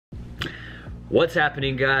What's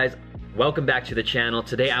happening, guys? Welcome back to the channel.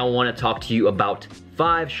 Today I want to talk to you about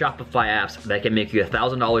 5 Shopify apps that can make you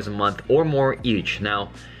 $1,000 a month or more each.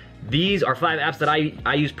 Now, these are 5 apps that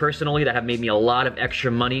I use personally that have made me a lot of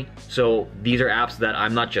extra money. So these are apps that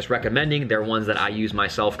I'm not just recommending, they're ones that I use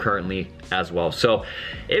myself currently as well. So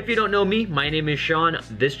if you don't know me, my name is Sean.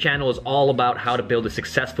 This channel is all about how to build a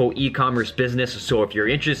successful e-commerce business. So if you're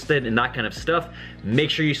interested in that kind of stuff, make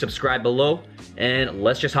sure you subscribe below and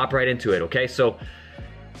let's just hop right into it, okay? So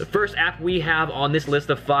the first app we have on this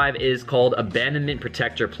list of 5 is called Abandonment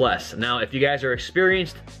Protector Plus. Now, if you guys are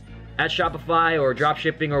experienced at Shopify or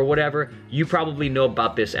dropshipping or whatever, you probably know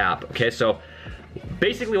about this app, okay? So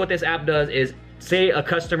basically what this app does is, say a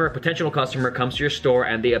potential customer comes to your store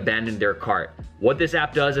and they abandon their cart. What this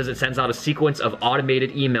app does is it sends out a sequence of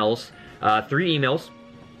automated emails, 3 emails,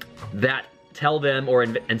 that tell them or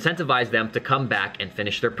incentivize them to come back and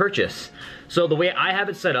finish their purchase. So the way I have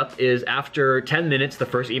it set up is after 10 minutes, the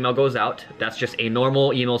first email goes out. That's just a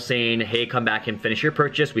normal email saying, hey, come back and finish your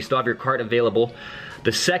purchase. We still have your cart available.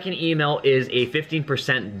 The second email is a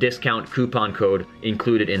 15% discount coupon code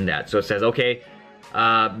included in that. So it says, okay,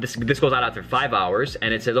 this goes out after 5 hours,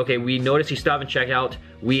 and it says, okay, we noticed you still haven't checked out.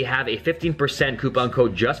 We have a 15% coupon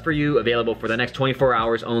code just for you, available for the next 24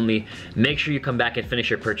 hours only. Make sure you come back and finish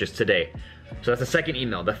your purchase today. So that's the second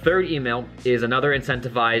email. The third email is another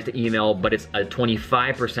incentivized email, but it's a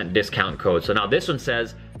 25% discount code. So now this one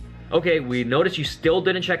says, okay, we noticed you still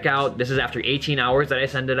didn't check out. This is after 18 hours that I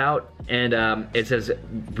send it out. And it says,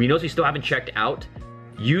 we noticed you still haven't checked out.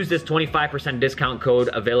 Use this 25% discount code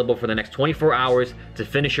available for the next 24 hours to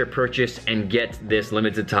finish your purchase and get this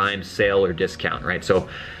limited time sale or discount, right? So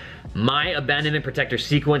my Abandonment Protector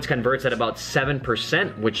sequence converts at about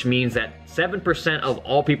 7%, which means that 7% of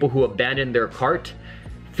all people who abandon their cart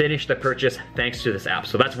finish the purchase thanks to this app.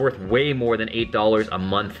 So that's worth way more than $8 a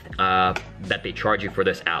month that they charge you for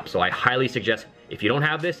this app. So I highly suggest, if you don't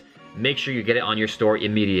have this, make sure you get it on your store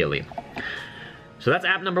immediately. So that's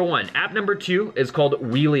app number 1. App number 2 is called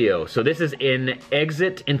Wheelio. So this is an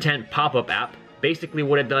exit intent pop-up app. Basically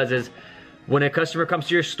what it does is, when a customer comes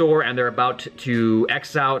to your store and they're about to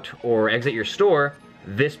X out or exit your store,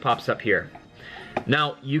 this pops up here.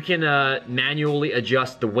 Now, you can manually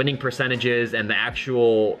adjust the winning percentages and the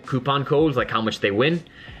actual coupon codes, like how much they win,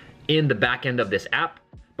 in the back end of this app.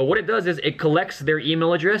 But what it does is it collects their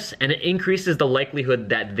email address and it increases the likelihood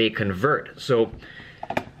that they convert. So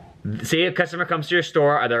say a customer comes to your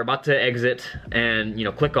store, or they're about to exit and,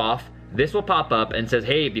 click off, this will pop up and says,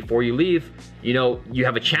 hey, before you leave, you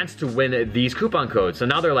have a chance to win these coupon codes. So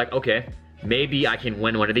now they're like, okay, maybe I can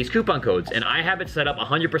win one of these coupon codes. And I have it set up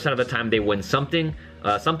 100% of the time they win something.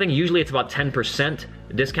 Usually it's about 10%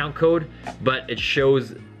 discount code, but it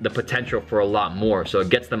shows the potential for a lot more. So it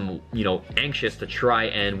gets them, anxious to try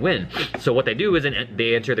and win. So what they do is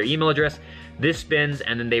they enter their email address, this spins,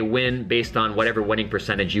 and then they win based on whatever winning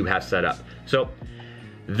percentage you have set up. So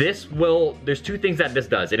there's 2 things that this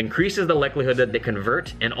does. It increases the likelihood that they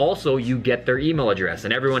convert, and also you get their email address.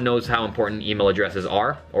 And everyone knows how important email addresses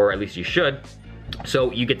are, or at least you should.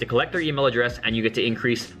 So you get to collect their email address and you get to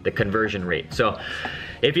increase the conversion rate. So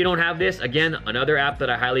if you don't have this, again, another app that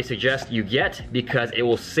I highly suggest you get, because it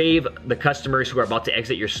will save the customers who are about to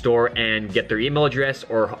exit your store and get their email address,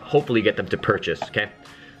 or hopefully get them to purchase, okay?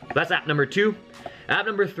 That's app number 2. App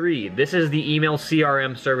number 3, this is the email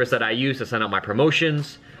CRM service that I use to send out my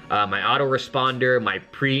promotions, my autoresponder, my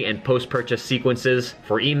pre and post-purchase sequences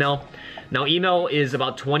for email. Now, email is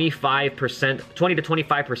about 20 to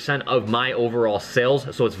 25% of my overall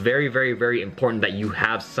sales, so it's very, very, very important that you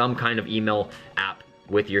have some kind of email app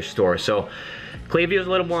with your store. So Klaviyo is a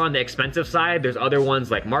little more on the expensive side. There's other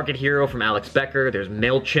ones like Market Hero from Alex Becker, there's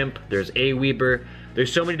MailChimp, there's Aweber.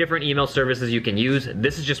 There's so many different email services you can use.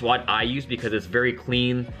 This is just what I use because it's very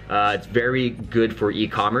clean. It's very good for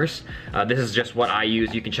e-commerce. This is just what I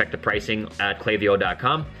use. You can check the pricing at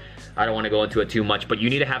klaviyo.com. I don't want to go into it too much, but you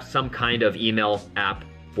need to have some kind of email app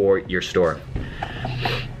for your store.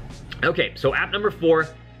 Okay, so app number 4,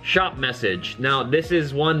 Shop Message. Now, this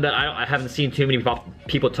is one that I haven't seen too many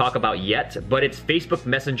people talk about yet, but it's Facebook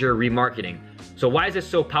Messenger remarketing. So why is this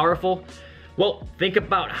so powerful? Well, think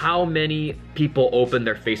about how many people open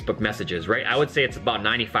their Facebook messages, right? I would say it's about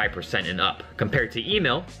 95% and up, compared to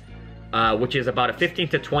email, which is about a 15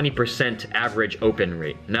 to 20% average open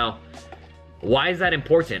rate. Now, why is that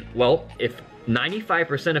important? Well, if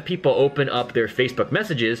 95% of people open up their Facebook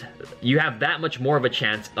messages, you have that much more of a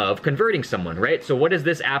chance of converting someone, right? So what does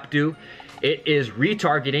this app do? It is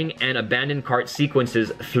retargeting and abandoned cart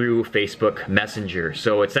sequences through Facebook Messenger.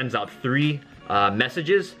 So it sends out 3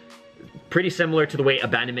 messages, pretty similar to the way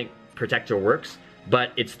Abandonment Protector works.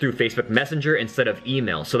 but it's through Facebook Messenger instead of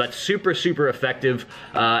email. So that's super, super effective.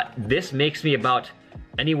 This makes me about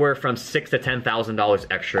anywhere from $6,000 to $10,000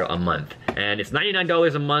 extra a month. And it's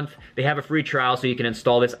 $99 a month. They have a free trial so you can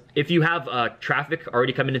install this. If you have traffic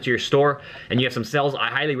already coming into your store and you have some sales, I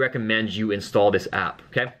highly recommend you install this app,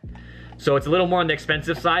 okay? So it's a little more on the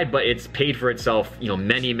expensive side, but it's paid for itself, you know,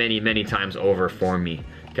 many, many, many times over for me.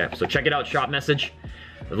 Okay, so check it out, Shop Message.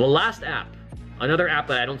 The last app, another app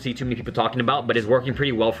that I don't see too many people talking about, but is working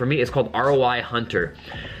pretty well for me, is called ROI Hunter.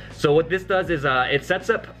 So what this does is it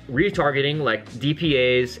sets up retargeting like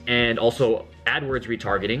DPAs and also AdWords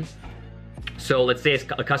retargeting. So let's say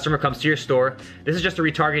a customer comes to your store. This is just a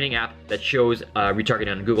retargeting app that shows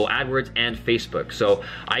retargeting on Google AdWords and Facebook. So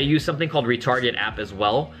I use something called Retarget app as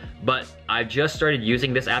well, but I've just started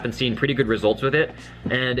using this app and seeing pretty good results with it.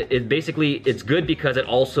 And it's good because it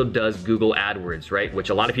also does Google AdWords, right?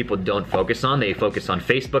 Which a lot of people don't focus on. They focus on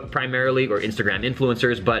Facebook primarily or Instagram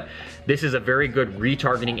influencers, but this is a very good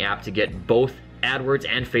retargeting app to get both AdWords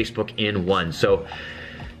and Facebook in one. So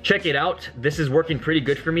check it out. This is working pretty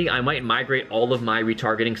good for me. I might migrate all of my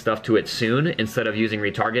retargeting stuff to it soon instead of using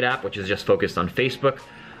Retarget app, which is just focused on Facebook.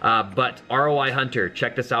 But ROI Hunter,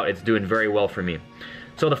 check this out. It's doing very well for me.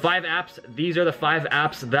 So the 5 apps, these are the 5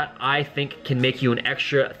 apps that I think can make you an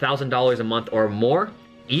extra $1,000 a month or more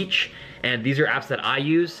each. And these are apps that I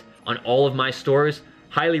use on all of my stores.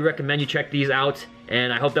 Highly recommend you check these out.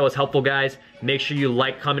 And I hope that was helpful, guys. Make sure you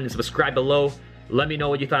like, comment, and subscribe below. Let me know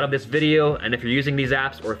what you thought of this video and if you're using these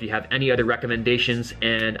apps or if you have any other recommendations,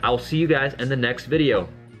 and I'll see you guys in the next video.